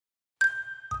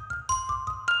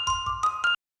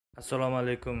Assalomu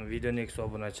alaykum videonex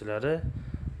obunachilari.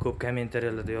 Ko'p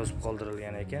kommentariyalarda yozib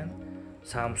qoldirilgan ekan.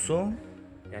 Samsung,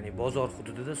 ya'ni bozor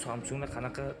hududida Samsungda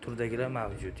qanaqa turdagilar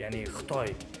mavjud? Ya'ni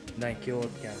Xitoydan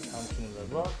kelayotgan Samsunglar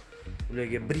bor.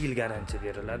 Ularga 1 yil garantiya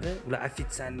beriladi. Ular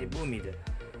ofitsialniy bo'lmaydi.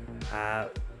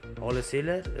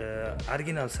 Olasizlar,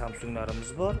 original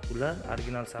Samsunglarimiz bor. Ular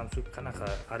original Samsung qanaqa?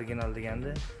 Original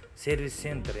deganda servis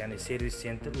center, ya'ni servis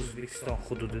center O'zbekiston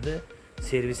hududida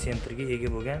servis sentrga ega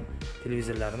bo'lgan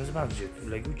televizorlarimiz mavjud.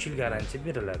 Ularga 3 yil garantiya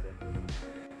beriladi.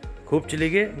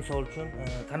 Ko'pchiligi misol uchun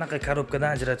qanaqa korobkadan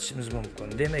ajratishimiz mumkin?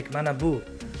 Demak, mana bu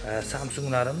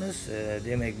Samsunglarimiz,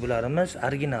 demak bularimiz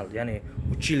original, ya'ni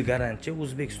 3 yil garantiya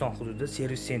O'zbekiston hududida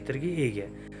servis sentrga ega.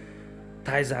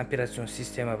 Tizen operatsion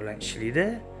sistema bilan ishlaydi.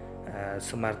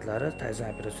 Smartlari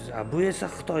Tizen operatsion. Bu esa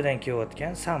Xitoydan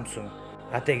kelayotgan Samsung.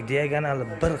 Atak diagonali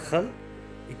bir xil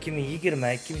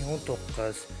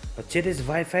 2020-2019 va через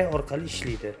Wi-Fi orqali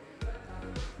ishlaydi.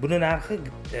 Buni narxi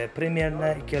premyerna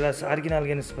ikkalasi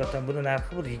originalga nisbatan buni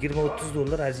narxi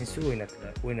 $20-30 razница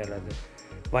o'ynaladi.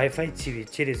 Wi-Fi TV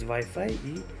через Wi-Fi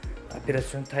и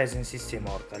operatsion Tizen sistema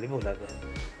orqali bo'ladi.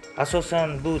 Asosan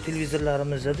bu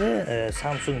televizorlarimizda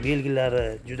Samsung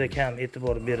belgilari juda kam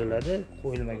e'tibor beriladi,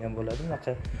 qo'yilmagan bo'ladi.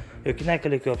 Bunaqa yoki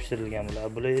nakleyka yopishtirilgan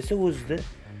bo'ladi. Bular esa o'zida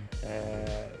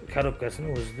korobkasini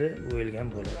o'zida o'yilgan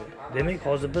bo'ladi. Demak,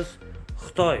 hozir biz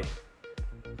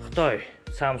Xitoy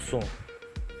Samsung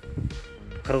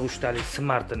 43 talik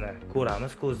smartini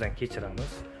ko'ramiz, ko'zdan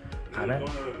kechiramiz. Qani?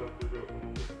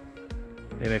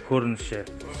 Demak, ko'rinishi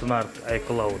Smart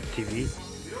iCloud TV.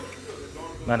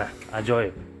 Mana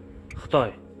ajoyib. Xitoy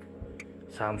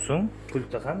Samsung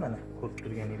pulti ham mana ko'rib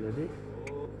turganingizdek.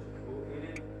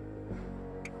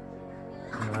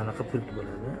 Mana qanaqa pult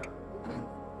bo'ladi?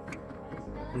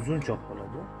 Uzunchoq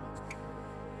bo'ladi.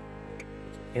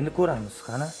 Endi ko'ramiz,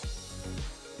 qani.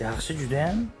 Yaxshi, juda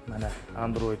ham mana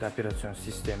Android operatsion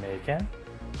sistema ekan.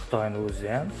 Xitoyning o'zi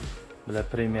ham bular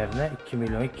premyerni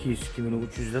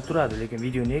 2.200.000-2.300 da turadi, lekin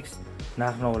videonex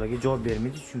narx-navolarga javob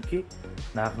bermaydi, chunki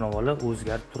narx-navolar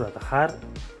o'zgarib turadi. Har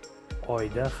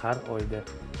oyda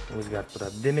o'zgarib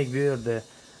turadi. Demak, bu yerda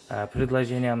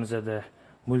predlojeniyamizda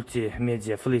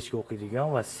multimedia fleshga o'qiydigan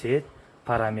va set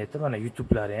parametr, mana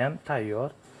YouTube'lari ham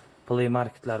tayyor, Play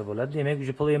Marketlar bo'ladi. Demak,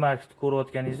 uje Play Market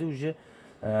ko'rayotganingizda uje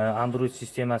Android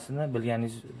sistemasini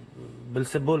bilganingiz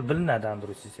bilinadi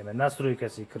Android sistema.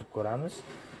 Nastroykasiga kirib ko'ramiz.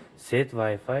 Set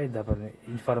Wi-Fi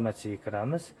informatsiyaga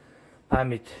kiramiz.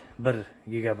 Pamyat 1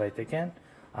 GB ekan.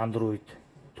 Android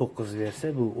 9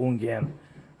 versiya, bu 10 ga ham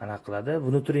ana qiladi.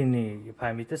 Внутренний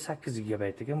pamyati 8 GB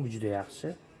ekan, bu juda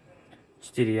yaxshi.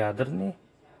 4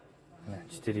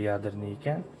 yaдрный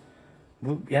ekan.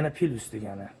 Bu yana plus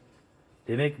degani.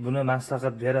 Demak, buni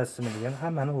maslahat berasizmi degan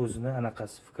hammani o'zini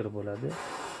anaqasi fikri bo'ladi.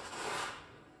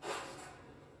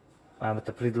 Mana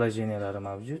bitta predlojeniyalari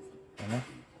mavjud. Mana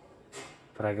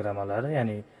programmalari,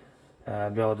 ya'ni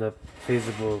bu yerda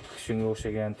Facebook, shunga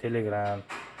o'xshagan Telegram,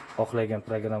 xohlagan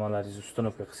programmalaringizni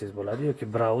uстановка qilsangiz bo'ladi yoki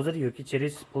brauzer yoki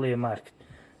через Play Market.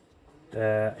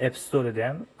 App Store'da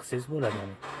ham qilsangiz bo'ladi,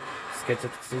 ya'ni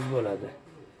skachat qilsangiz bo'ladi.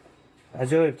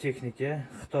 Ajoyib texnika,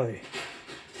 Xitoy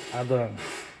Arzon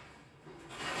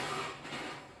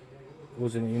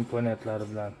o'zining imkoniyatlari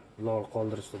bilan lol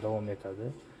qoldirishda davom etadi.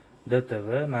 DTV,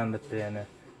 mana bitta yana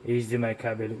HDMI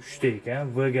kabeli 3 ta ekan,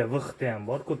 V ga vixti ham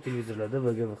bor, ko'p televizorlarda V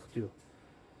ga vixti yo'q.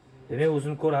 Demak,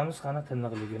 o'zini ko'ramiz, qani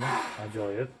tiniqligini.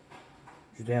 Ajoyib.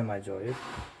 Juda ham ajoyib.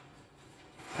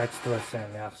 Kачествоsi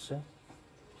ham yaxshi.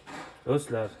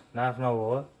 Do'stlar,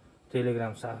 narx-navo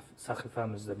Telegram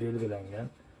sahifamizda belgilangan.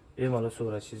 Bemalol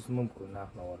so'rashingiz mumkin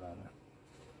narx-navolarni.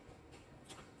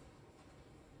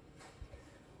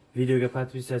 Videoga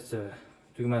podpisatsiya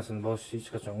tugmasini bosishni hech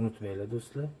qachon unutmanglar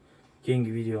do'stlar.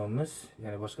 Keyingi videomiz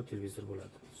yana boshqa televizor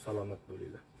bo'ladi. Salomat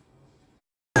bo'linglar.